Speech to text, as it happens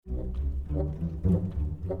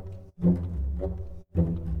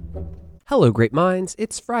Hello, Great Minds.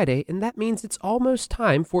 It's Friday, and that means it's almost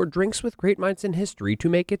time for Drinks with Great Minds in History to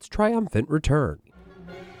make its triumphant return.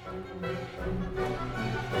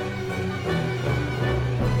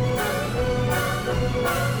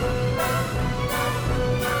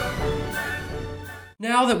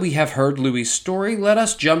 Now that we have heard Louis's story, let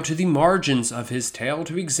us jump to the margins of his tale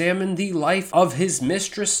to examine the life of his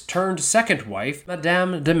mistress-turned-second wife,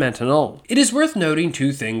 Madame de Maintenon. It is worth noting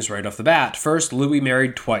two things right off the bat. First, Louis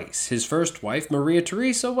married twice. His first wife, Maria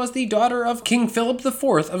Theresa, was the daughter of King Philip IV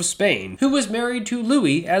of Spain, who was married to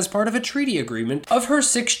Louis as part of a treaty agreement. Of her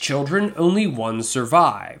 6 children, only 1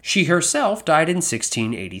 survived. She herself died in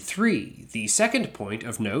 1683. The second point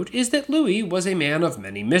of note is that Louis was a man of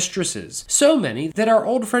many mistresses, so many that our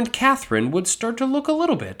old friend Catherine would start to look a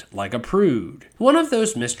little bit like a prude. One of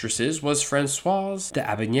those mistresses was Françoise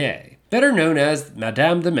d'Aubigné, better known as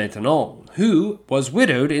Madame de Maintenon, who was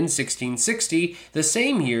widowed in 1660, the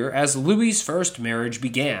same year as Louis's first marriage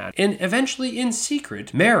began, and eventually in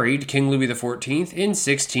secret married King Louis XIV in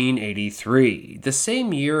 1683, the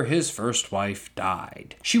same year his first wife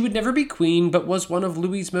died. She would never be queen, but was one of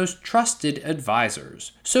Louis's most trusted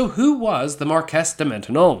advisors. So who was the Marquise de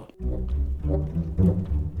Maintenon?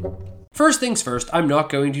 First things first, I'm not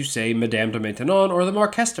going to say Madame de Maintenon or the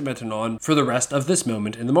Marquise de Maintenon for the rest of this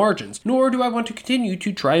moment in the margins, nor do I want to continue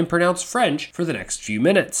to try and pronounce French for the next few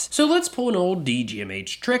minutes. So let's pull an old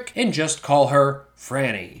DGMH trick and just call her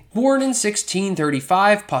Franny. Born in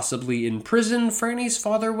 1635, possibly in prison, Franny's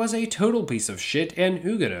father was a total piece of shit and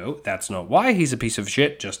Huguenot, that's not why he's a piece of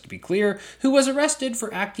shit, just to be clear, who was arrested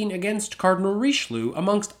for acting against Cardinal Richelieu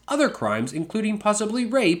amongst other crimes including possibly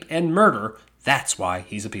rape and murder. That's why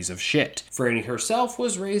he's a piece of shit. Franny herself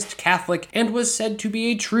was raised Catholic and was said to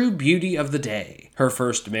be a true beauty of the day. Her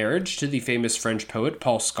first marriage to the famous French poet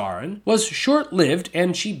Paul Scarron was short-lived,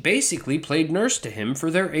 and she basically played nurse to him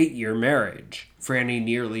for their 8-year marriage. Franny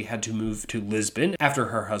nearly had to move to Lisbon after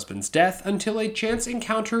her husband's death until a chance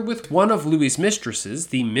encounter with one of Louis's mistresses,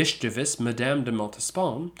 the mischievous Madame de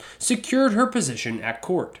Montespan, secured her position at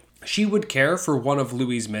court. She would care for one of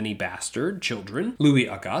Louis's many bastard children, Louis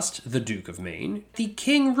Auguste, the Duke of Maine. The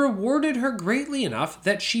king rewarded her greatly enough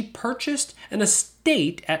that she purchased an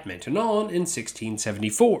estate at Maintenon in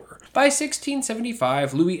 1674. By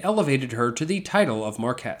 1675, Louis elevated her to the title of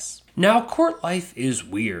Marquise. Now, court life is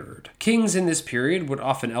weird. Kings in this period would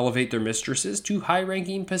often elevate their mistresses to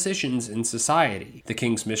high-ranking positions in society. The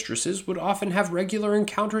king's mistresses would often have regular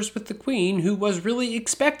encounters with the queen, who was really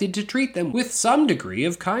expected to treat them with some degree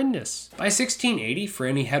of kindness. By 1680,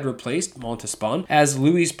 Franny had replaced Montespan as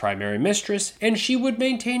Louis's primary mistress, and she would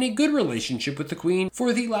maintain a good relationship with the queen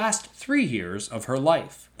for the last 3 years of her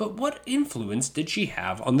life. But what influence did she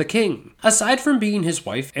have on the king? Aside from being his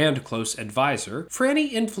wife and close advisor,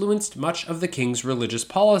 Franny influenced much of the king's religious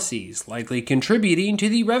policies, likely contributing to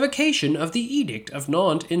the revocation of the Edict of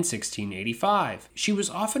Nantes in 1685. She was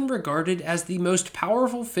often regarded as the most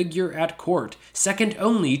powerful figure at court, second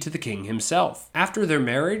only to the king himself. After their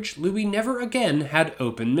marriage, Louis never again had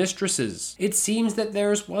open mistresses. It seems that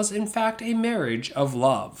theirs was in fact a marriage of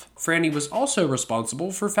love. Franny was also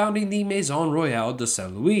responsible for founding the Maison Royale de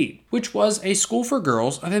Saint-Louis, which was a school for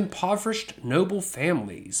girls of impoverished noble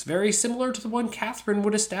families, very similar to the one Catherine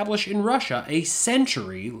would establish in Russia a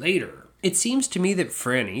century later. It seems to me that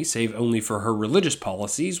Franny, save only for her religious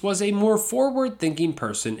policies, was a more forward-thinking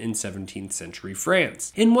person in 17th century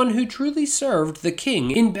France, and one who truly served the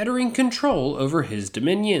king in bettering control over his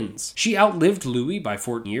dominions. She outlived Louis by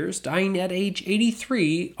 14 years, dying at age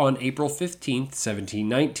 83 on April 15,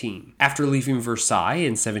 1719. After leaving Versailles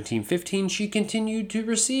in 1715, she continued to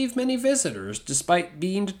receive many visitors, despite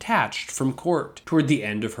being detached from court. Toward the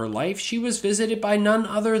end of her life, she was visited by none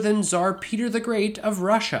other than Tsar Peter the Great of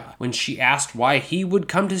Russia. When she asked why he would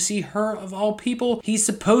come to see her of all people, he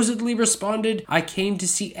supposedly responded, "I came to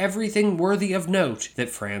see everything worthy of note that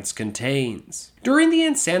France contains." During the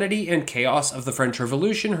insanity and chaos of the French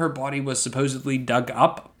Revolution, her body was supposedly dug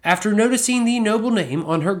up after noticing the noble name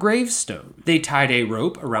on her gravestone. They tied a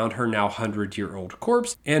rope around her now 100-year-old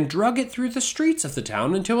corpse and drug it through the streets of the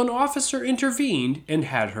town until an officer intervened and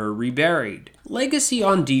had her reburied. Legacy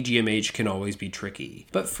on DGMH can always be tricky,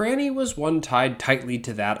 but Franny was one tied tightly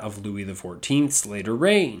to that of Louis XIV's later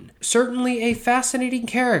reign. Certainly a fascinating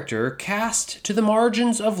character cast to the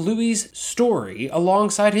margins of Louis's story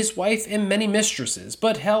alongside his wife and many mistresses,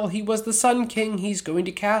 but hell, he was the Sun King, he's going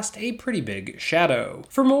to cast a pretty big shadow.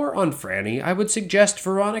 For more on Franny, I would suggest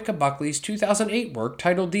Veronica Buckley's 2008 work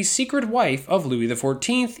titled The Secret Wife of Louis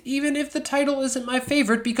XIV, even if the title isn't my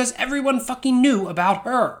favorite because everyone fucking knew about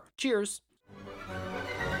her. Cheers.